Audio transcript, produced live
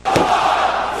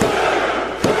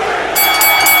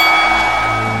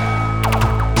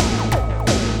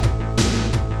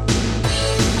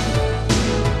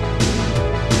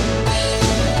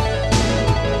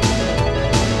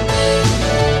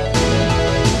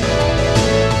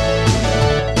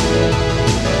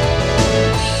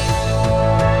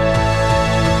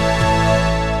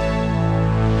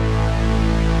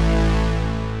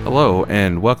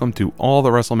and welcome to All the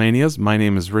WrestleManias. My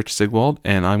name is Rich Sigwald,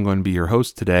 and I'm going to be your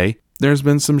host today. There's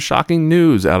been some shocking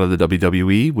news out of the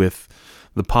WWE with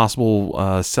the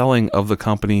possible selling of the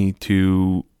company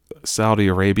to Saudi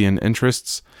Arabian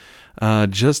interests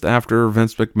just after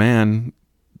Vince McMahon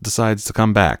decides to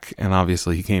come back. And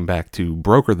obviously he came back to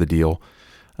broker the deal,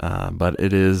 but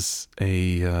it is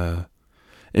an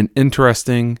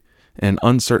interesting and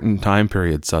uncertain time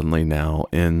period suddenly now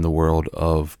in the world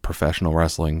of professional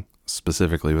wrestling,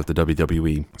 specifically with the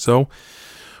WWE. So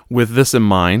with this in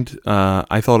mind,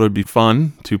 I thought it would be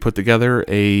fun to put together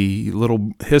a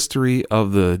little history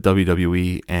of the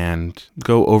WWE and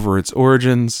go over its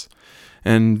origins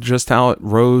and just how it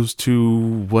rose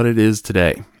to what it is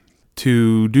today.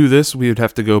 To do this, we would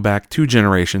have to go back 2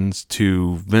 generations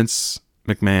to Vince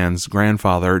McMahon's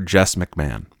grandfather, Jess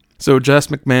McMahon. So Jess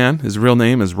McMahon, his real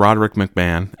name is Roderick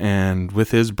McMahon, and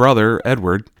with his brother,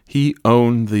 Edward, he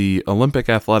owned the Olympic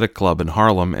Athletic Club in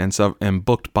Harlem and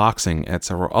booked boxing at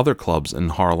several other clubs in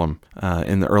Harlem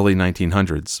in the early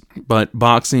 1900s. But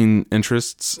boxing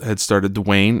interests had started to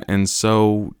wane, and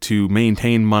so to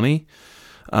maintain money,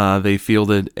 they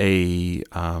fielded a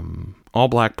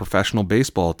all-black professional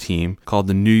baseball team called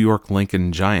the New York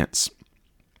Lincoln Giants.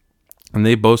 And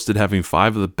they boasted having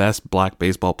 5 of the best black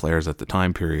baseball players at the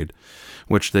time period,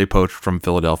 which they poached from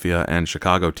Philadelphia and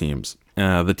Chicago teams.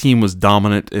 The team was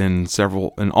dominant in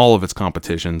all of its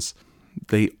competitions.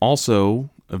 They also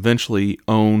eventually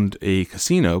owned a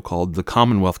casino called the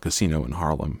Commonwealth Casino in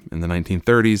Harlem in the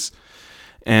 1930s,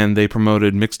 and they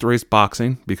promoted mixed race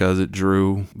boxing because it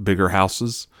drew bigger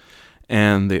houses.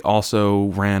 And they also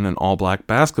ran an all-black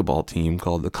basketball team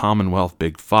called the Commonwealth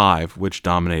Big Five, which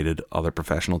dominated other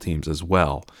professional teams as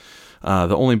well.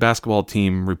 The only basketball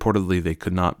team reportedly they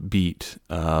could not beat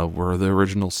were the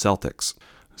original Celtics.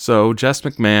 So Jess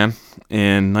McMahon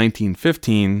in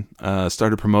 1915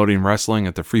 started promoting wrestling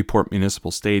at the Freeport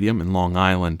Municipal Stadium in Long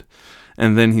Island.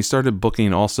 And then he started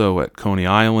booking also at Coney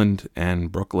Island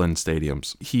and Brooklyn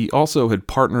stadiums. He also had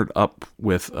partnered up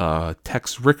with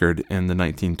Tex Rickard in the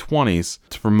 1920s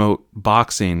to promote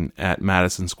boxing at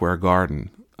Madison Square Garden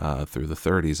through the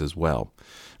 30s as well.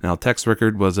 Now, Tex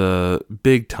Rickard was a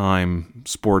big-time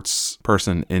sports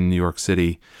person in New York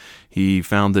City. He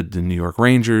founded the New York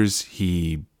Rangers.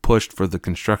 He pushed for the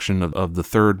construction of the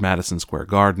 3rd Madison Square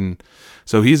Garden.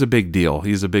 So he's a big deal.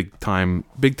 He's a big time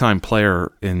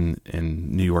player in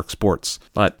New York sports.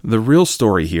 But the real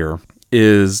story here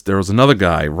is there was another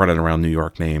guy running around New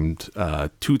York named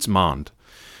Toots Mond.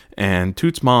 And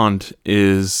Toots Mond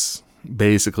is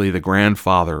basically the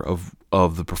grandfather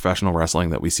of the professional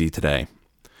wrestling that we see today.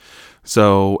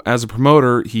 So as a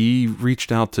promoter, he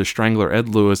reached out to Strangler Ed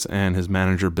Lewis and his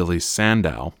manager Billy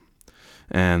Sandow.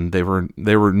 And they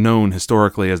were known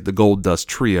historically as the Gold Dust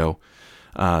Trio.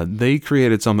 They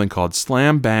created something called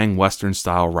Slam Bang Western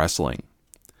Style Wrestling.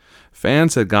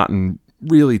 Fans had gotten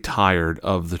really tired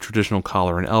of the traditional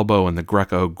collar and elbow and the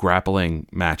Greco grappling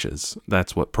matches.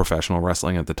 That's what professional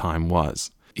wrestling at the time was.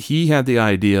 He had the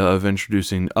idea of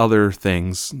introducing other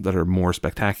things that are more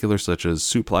spectacular, such as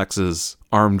suplexes,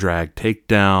 arm drag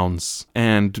takedowns,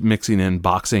 and mixing in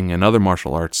boxing and other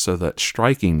martial arts so that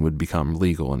striking would become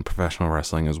legal in professional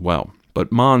wrestling as well.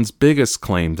 But Mond's biggest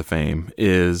claim to fame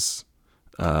is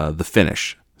the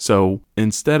finish. So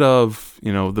instead of,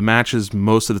 the matches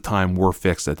most of the time were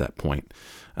fixed at that point.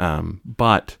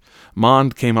 But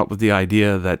Mond came up with the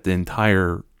idea that the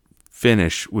entire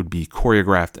finish would be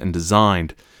choreographed and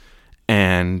designed,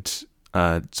 and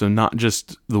so not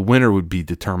just the winner would be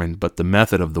determined, but the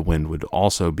method of the win would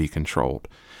also be controlled,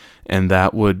 and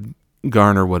that would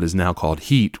garner what is now called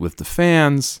heat with the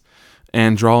fans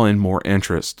and draw in more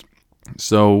interest.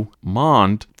 So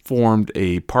Mond formed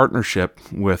a partnership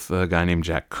with a guy named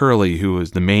Jack Curley, who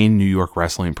was the main New York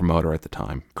wrestling promoter at the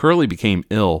time. Curley became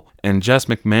ill, and Jess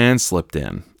McMahon slipped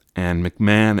in, and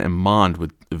McMahon and Mond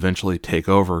would eventually take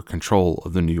over control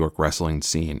of the New York wrestling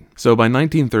scene. So by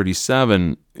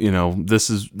 1937, this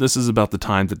is about the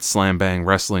time that the slam bang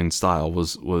wrestling style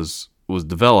was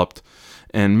developed,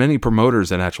 and many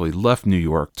promoters had actually left New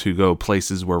York to go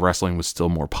places where wrestling was still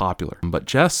more popular. But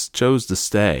Jess chose to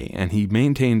stay, and he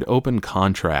maintained open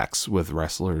contracts with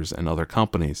wrestlers and other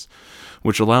companies,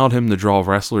 which allowed him to draw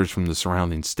wrestlers from the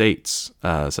surrounding states,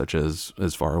 such as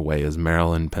far away as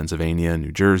Maryland, Pennsylvania,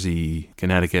 New Jersey,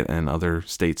 Connecticut, and other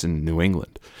states in New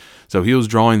England. So he was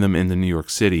drawing them into New York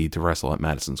City to wrestle at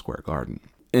Madison Square Garden.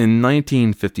 In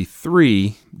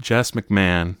 1953, Jess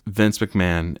McMahon, Vince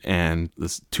McMahon, and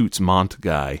this Toots Mont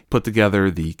guy put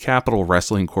together the Capital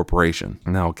Wrestling Corporation.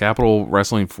 Now, Capital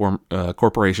Wrestling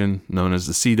Corporation, known as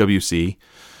the CWC,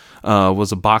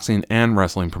 was a boxing and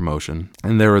wrestling promotion,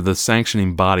 and they were the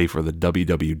sanctioning body for the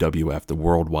WWF, the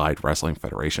Worldwide Wrestling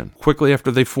Federation. Quickly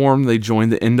after they formed, they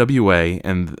joined the NWA,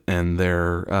 and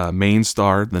their main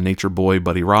star, the Nature Boy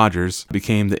Buddy Rogers,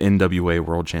 became the NWA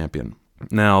World Champion.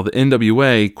 Now, the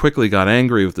NWA quickly got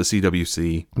angry with the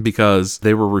CWC because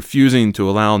they were refusing to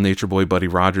allow Nature Boy Buddy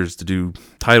Rogers to do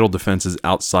title defenses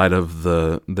outside of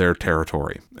their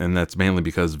territory. And that's mainly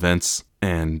because Vince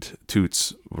and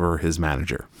Toots were his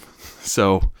manager.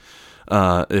 So,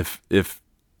 if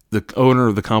the owner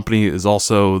of the company is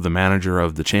also the manager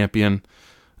of the champion,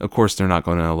 of course they're not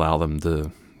going to allow them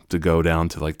to go down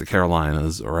to like the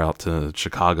Carolinas or out to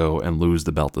Chicago and lose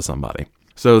the belt to somebody.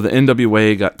 So the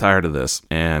NWA got tired of this,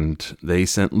 and they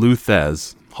sent Lou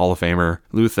Thesz, Hall of Famer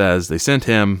Lou Thesz, they sent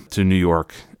him to New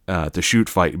York to shoot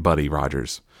fight Buddy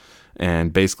Rogers.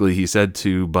 And basically he said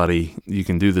to Buddy, you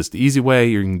can do this the easy way,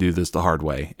 or you can do this the hard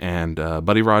way. And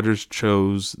Buddy Rogers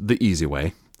chose the easy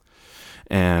way.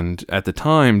 And at the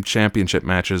time, championship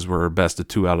matches were best of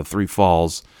 2 out of 3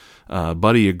 falls.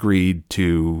 Buddy agreed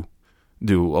to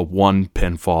do a 1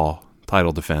 pinfall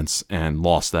title defense and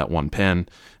lost that 1 pin,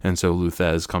 and so Lou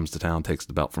Thesz comes to town, takes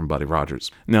the belt from Buddy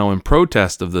Rogers. Now, in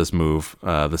protest of this move,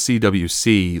 the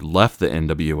CWC left the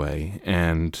NWA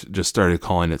and just started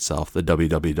calling itself the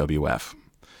WWF.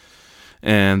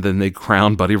 And then they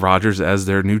crowned Buddy Rogers as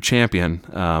their new champion,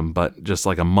 but just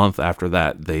like a month after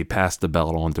that, they passed the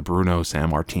belt on to Bruno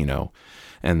Sammartino,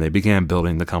 and they began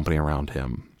building the company around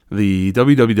him. The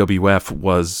WWF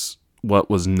was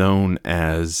what was known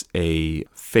as a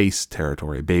face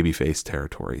territory, babyface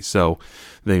territory. So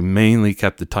they mainly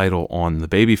kept the title on the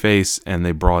babyface, and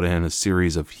they brought in a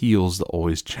series of heels that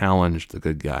always challenged the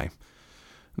good guy.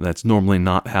 That's normally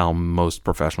not how most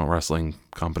professional wrestling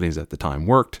companies at the time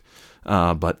worked,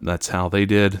 but that's how they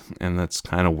did, and that's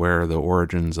kind of where the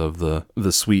origins of the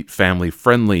sweet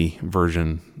family-friendly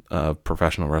version of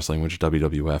professional wrestling, which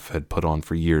WWF had put on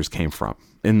for years, came from.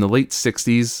 In the late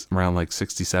 60s, around like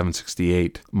 67,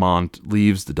 68, Mont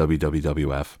leaves the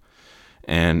WWF.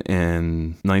 And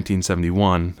in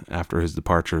 1971, after his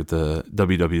departure, the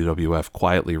WWF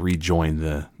quietly rejoined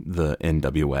the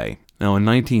NWA. Now, in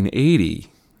 1980,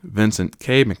 Vincent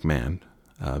K. McMahon,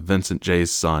 Vincent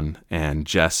J's son, and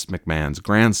Jess McMahon's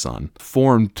grandson,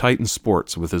 formed Titan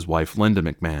Sports with his wife Linda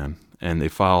McMahon, and they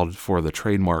filed for the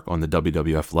trademark on the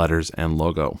WWF letters and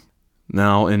logo.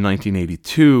 Now, in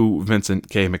 1982, Vincent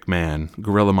K. McMahon,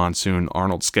 Gorilla Monsoon,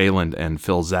 Arnold Scaland, and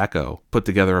Phil Zacco put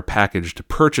together a package to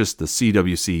purchase the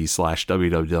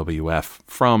CWC/WWF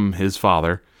from his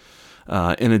father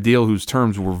in a deal whose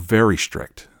terms were very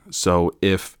strict. So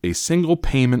if a single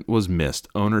payment was missed,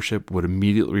 ownership would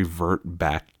immediately revert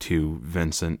back to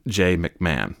Vincent J.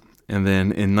 McMahon. And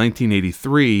then in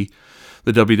 1983,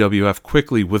 the WWF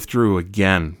quickly withdrew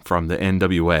again from the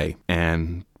NWA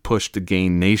and pushed to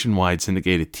gain nationwide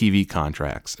syndicated TV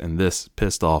contracts, and this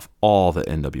pissed off all the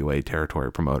NWA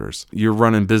territory promoters. You're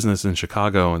running business in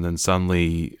Chicago, and then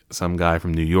suddenly some guy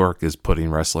from New York is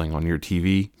putting wrestling on your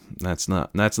TV. That's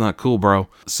not cool, bro.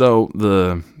 So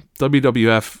the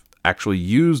WWF actually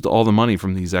used all the money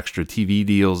from these extra TV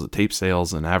deals, the tape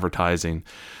sales, and advertising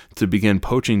to begin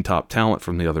poaching top talent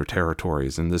from the other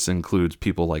territories. And this includes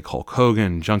people like Hulk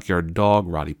Hogan, Junkyard Dog,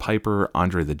 Roddy Piper,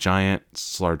 Andre the Giant,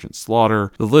 Sergeant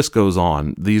Slaughter. The list goes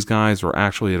on. These guys had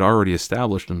already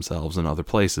established themselves in other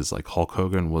places. Like Hulk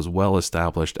Hogan was well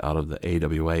established out of the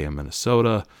AWA in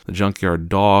Minnesota. The Junkyard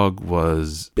Dog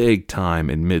was big time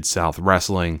in Mid-South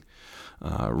wrestling.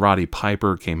 Roddy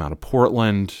Piper came out of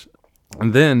Portland.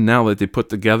 And then, now that they put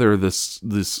together this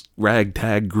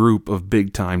ragtag group of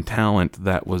big-time talent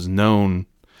that was known,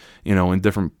 in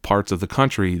different parts of the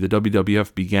country, the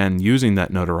WWF began using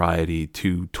that notoriety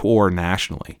to tour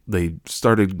nationally. They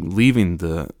started leaving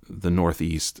the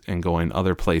Northeast and going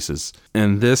other places.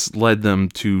 And this led them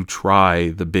to try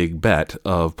the big bet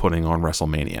of putting on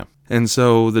WrestleMania. And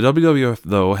so the WWF,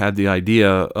 though, had the idea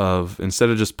of, instead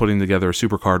of just putting together a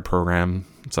supercard program,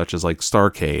 such as like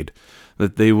Starrcade,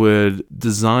 that they would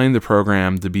design the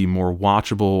program to be more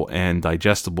watchable and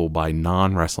digestible by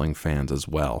non-wrestling fans as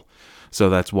well. So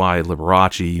that's why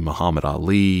Liberace, Muhammad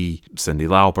Ali, Cyndi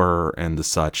Lauper, and the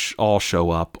such all show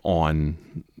up on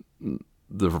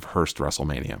the rehearsed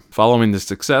WrestleMania. Following the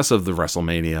success of the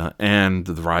WrestleMania and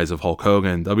the rise of Hulk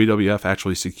Hogan, WWF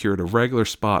actually secured a regular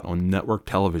spot on network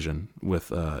television with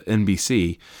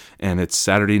NBC and its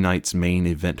Saturday night's main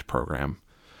event program.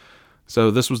 So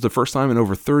this was the first time in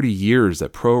over 30 years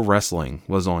that pro wrestling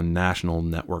was on national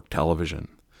network television.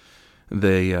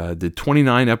 They did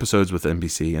 29 episodes with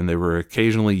NBC, and they were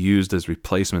occasionally used as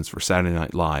replacements for Saturday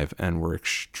Night Live and were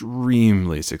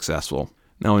extremely successful.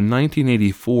 Now, in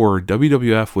 1984,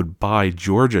 WWF would buy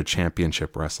Georgia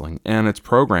Championship Wrestling and its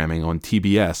programming on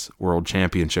TBS, World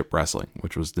Championship Wrestling,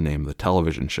 which was the name of the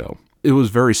television show. It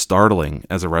was very startling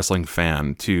as a wrestling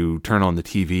fan to turn on the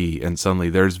TV and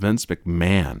suddenly there's Vince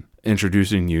McMahon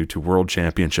introducing you to World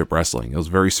Championship Wrestling. It was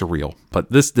very surreal,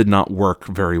 but this did not work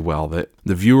very well. The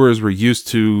viewers were used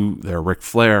to their Ric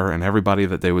Flair and everybody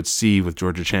that they would see with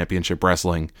Georgia Championship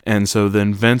Wrestling, and so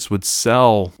then Vince would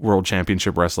sell World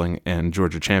Championship Wrestling and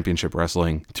Georgia Championship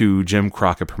Wrestling to Jim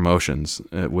Crockett Promotions,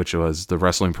 which was the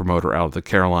wrestling promoter out of the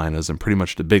Carolinas and pretty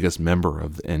much the biggest member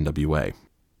of the NWA.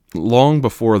 Long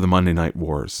before the Monday Night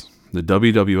Wars, the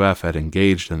WWF had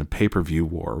engaged in a pay-per-view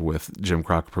war with Jim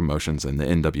Crockett Promotions and the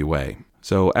NWA.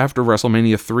 So after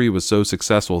WrestleMania 3 was so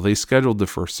successful, they scheduled the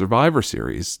first Survivor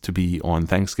Series to be on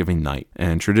Thanksgiving night.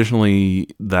 And traditionally,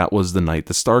 that was the night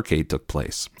the Starrcade took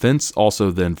place. Vince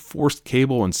also then forced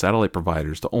cable and satellite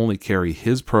providers to only carry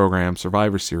his program,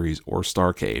 Survivor Series or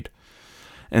Starrcade.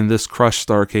 And this crushed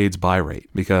Starrcade's buy rate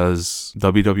because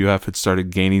WWF had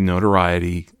started gaining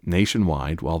notoriety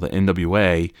nationwide while the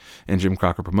NWA and Jim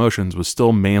Crockett Promotions was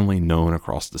still mainly known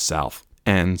across the South.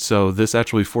 And so this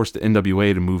actually forced the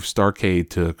NWA to move Starrcade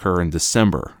to occur in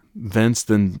December. Vince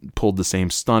then pulled the same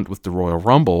stunt with the Royal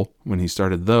Rumble when he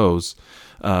started those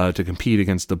to compete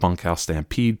against the Bunkhouse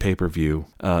Stampede pay-per-view.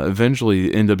 Eventually,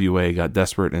 the NWA got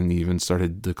desperate and even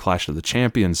started the Clash of the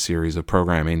Champions series of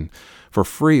programming for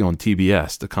free on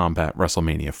TBS to combat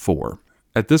WrestleMania 4.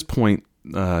 At this point,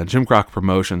 Jim Crockett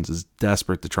Promotions is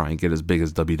desperate to try and get as big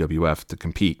as WWF to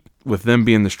compete. With them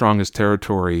being the strongest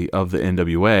territory of the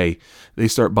NWA, they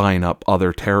start buying up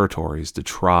other territories to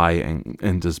try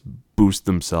and just boost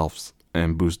themselves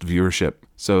and boost viewership.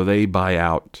 So they buy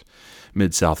out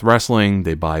Mid-South Wrestling,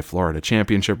 they buy Florida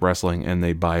Championship Wrestling, and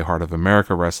they buy Heart of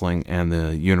America Wrestling and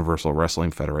the Universal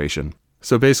Wrestling Federation.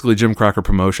 So basically, Jim Crockett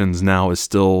Promotions now is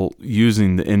still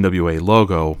using the NWA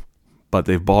logo, but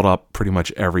they've bought up pretty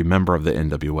much every member of the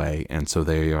NWA, and so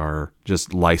they are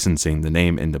just licensing the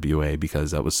name NWA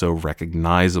because that was so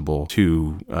recognizable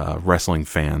to wrestling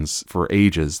fans for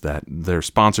ages that they're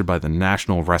sponsored by the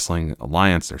National Wrestling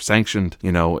Alliance, they're sanctioned,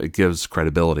 it gives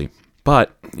credibility.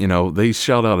 But, they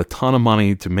shelled out a ton of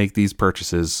money to make these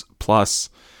purchases,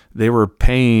 plus they were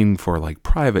paying for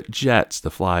private jets to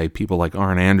fly people like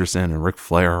Arn Anderson and Ric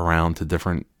Flair around to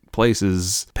different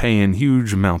places, paying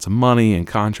huge amounts of money and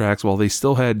contracts. While they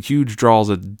still had huge draws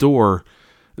at the door,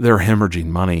 they're hemorrhaging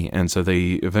money. And so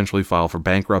they eventually file for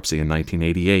bankruptcy in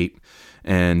 1988.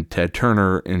 And Ted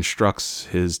Turner instructs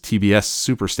his TBS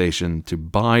Superstation to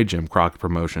buy Jim Crockett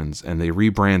Promotions, and they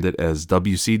rebrand it as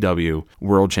WCW,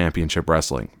 World Championship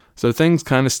Wrestling. So things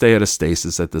kind of stay at a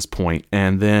stasis at this point,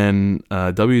 and then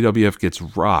WWF gets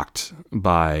rocked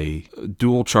by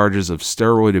dual charges of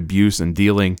steroid abuse and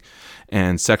dealing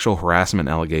and sexual harassment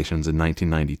allegations in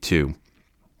 1992.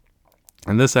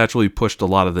 And this actually pushed a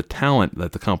lot of the talent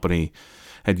that the company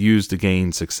had used to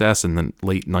gain success in the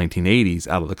late 1980s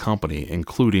out of the company,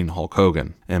 including Hulk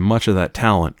Hogan. And much of that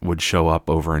talent would show up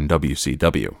over in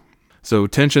WCW. So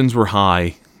tensions were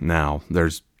high now.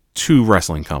 There's two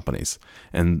wrestling companies,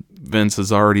 and Vince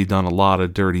has already done a lot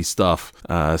of dirty stuff.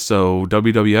 So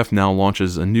WWF now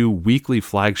launches a new weekly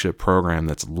flagship program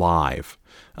that's live,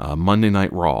 Monday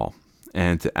Night Raw.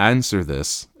 And to answer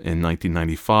this, in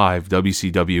 1995,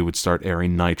 WCW would start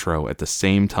airing Nitro at the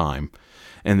same time,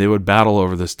 and they would battle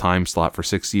over this time slot for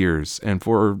 6 years, and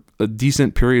for a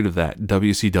decent period of that,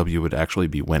 WCW would actually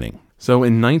be winning. So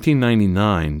in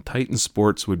 1999, Titan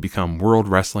Sports would become World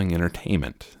Wrestling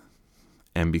Entertainment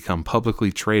and become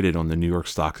publicly traded on the New York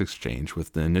Stock Exchange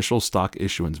with the initial stock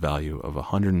issuance value of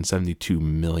 $172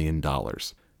 million.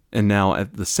 And now,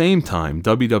 at the same time,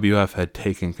 WWF had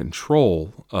taken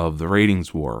control of the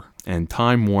ratings war, and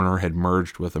Time Warner had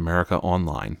merged with America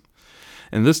Online.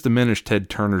 And this diminished Ted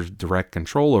Turner's direct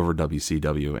control over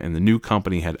WCW, and the new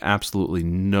company had absolutely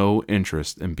no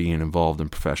interest in being involved in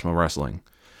professional wrestling.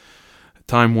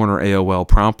 Time Warner AOL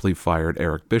promptly fired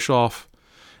Eric Bischoff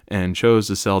and chose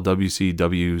to sell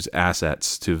WCW's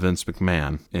assets to Vince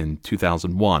McMahon in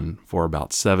 2001 for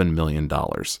about $7 million.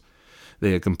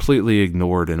 They had completely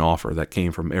ignored an offer that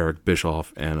came from Eric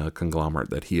Bischoff and a conglomerate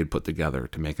that he had put together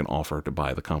to make an offer to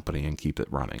buy the company and keep it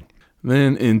running.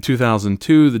 Then in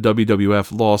 2002, the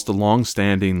WWF lost a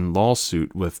long-standing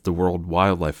lawsuit with the World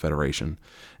Wildlife Federation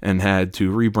and had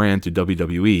to rebrand to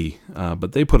WWE,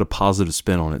 but they put a positive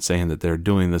spin on it, saying that they're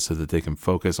doing this so that they can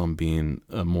focus on being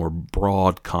a more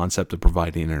broad concept of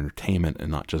providing entertainment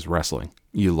and not just wrestling.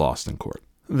 You lost in court.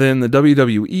 Then the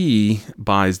WWE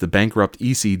buys the bankrupt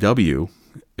ECW,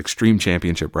 Extreme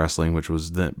Championship Wrestling, which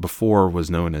was before was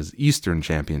known as Eastern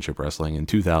Championship Wrestling, in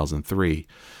 2003.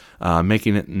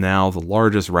 making it now the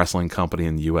largest wrestling company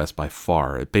in the U.S. by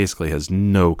far. It basically has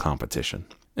no competition.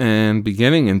 And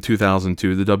beginning in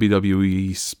 2002, the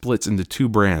WWE splits into two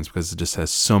brands because it just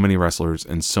has so many wrestlers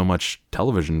and so much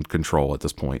television control at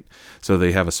this point. So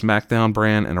they have a SmackDown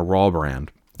brand and a Raw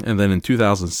brand. And then in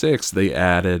 2006, they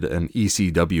added an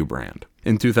ECW brand.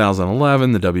 In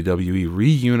 2011, the WWE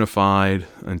reunified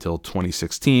until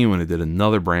 2016 when it did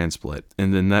another brand split.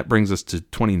 And then that brings us to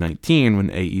 2019 when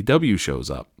AEW shows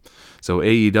up. So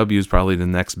AEW is probably the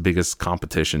next biggest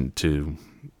competition to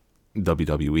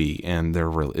WWE, and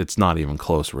it's not even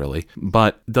close, really.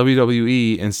 But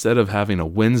WWE, instead of having a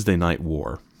Wednesday night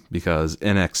war, because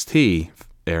NXT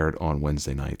aired on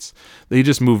Wednesday nights, they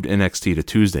just moved NXT to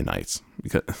Tuesday nights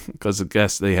because I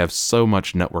guess they have so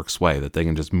much network sway that they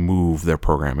can just move their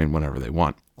programming whenever they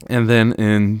want. And then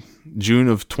in June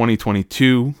of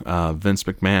 2022, Vince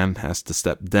McMahon has to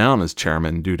step down as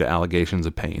chairman due to allegations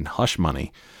of paying hush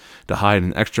money to hide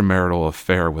an extramarital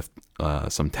affair with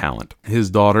some talent. His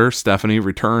daughter, Stephanie,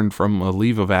 returned from a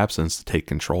leave of absence to take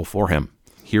control for him.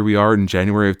 Here we are in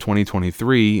January of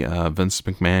 2023. Vince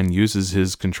McMahon uses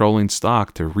his controlling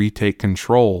stock to retake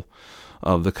control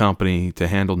of the company to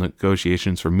handle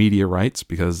negotiations for media rights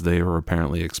because they were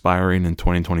apparently expiring in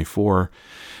 2024,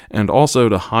 and also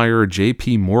to hire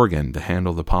J.P. Morgan to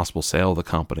handle the possible sale of the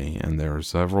company. And there are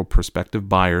several prospective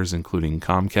buyers, including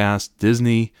Comcast,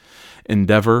 Disney,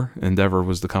 Endeavor. Endeavor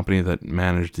was the company that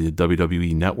managed the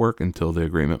WWE network until the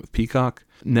agreement with Peacock.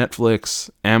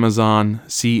 Netflix, Amazon,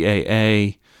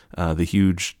 CAA, the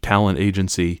huge talent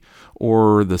agency,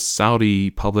 or the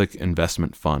Saudi Public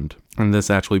Investment Fund. And this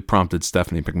actually prompted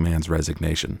Stephanie McMahon's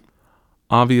resignation.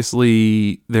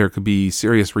 Obviously, there could be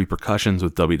serious repercussions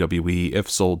with WWE if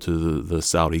sold to the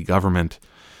Saudi government,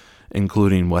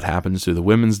 including what happens to the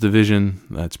women's division.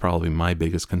 That's probably my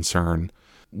biggest concern.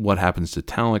 What happens to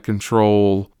talent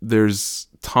control? There's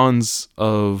tons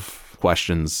of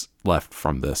questions left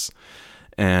from this.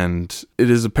 And it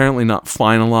is apparently not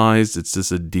finalized. It's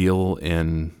just a deal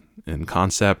in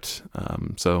concept.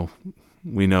 So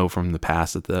we know from the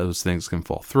past that those things can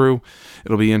fall through.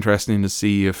 It'll be interesting to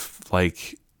see if,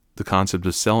 the concept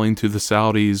of selling to the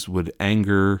Saudis would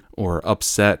anger or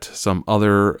upset some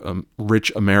other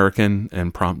rich American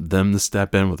and prompt them to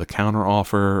step in with a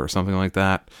counteroffer or something like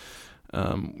that.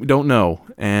 We don't know.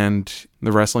 And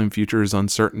the wrestling future is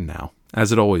uncertain now,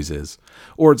 as it always is.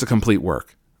 Or it's a complete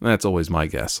work. That's always my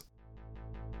guess.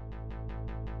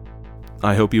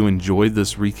 I hope you enjoyed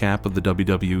this recap of the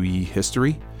WWE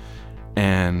history,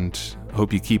 and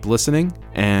hope you keep listening.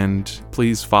 And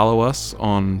please follow us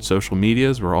on social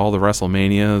medias. We're all the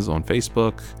WrestleManias on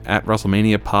Facebook, at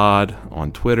WrestleMania Pod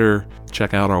on Twitter.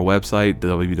 Check out our website,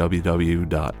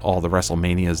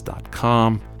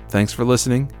 www.allthewrestlemanias.com. Thanks for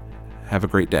listening. Have a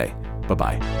great day.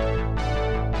 Bye-bye.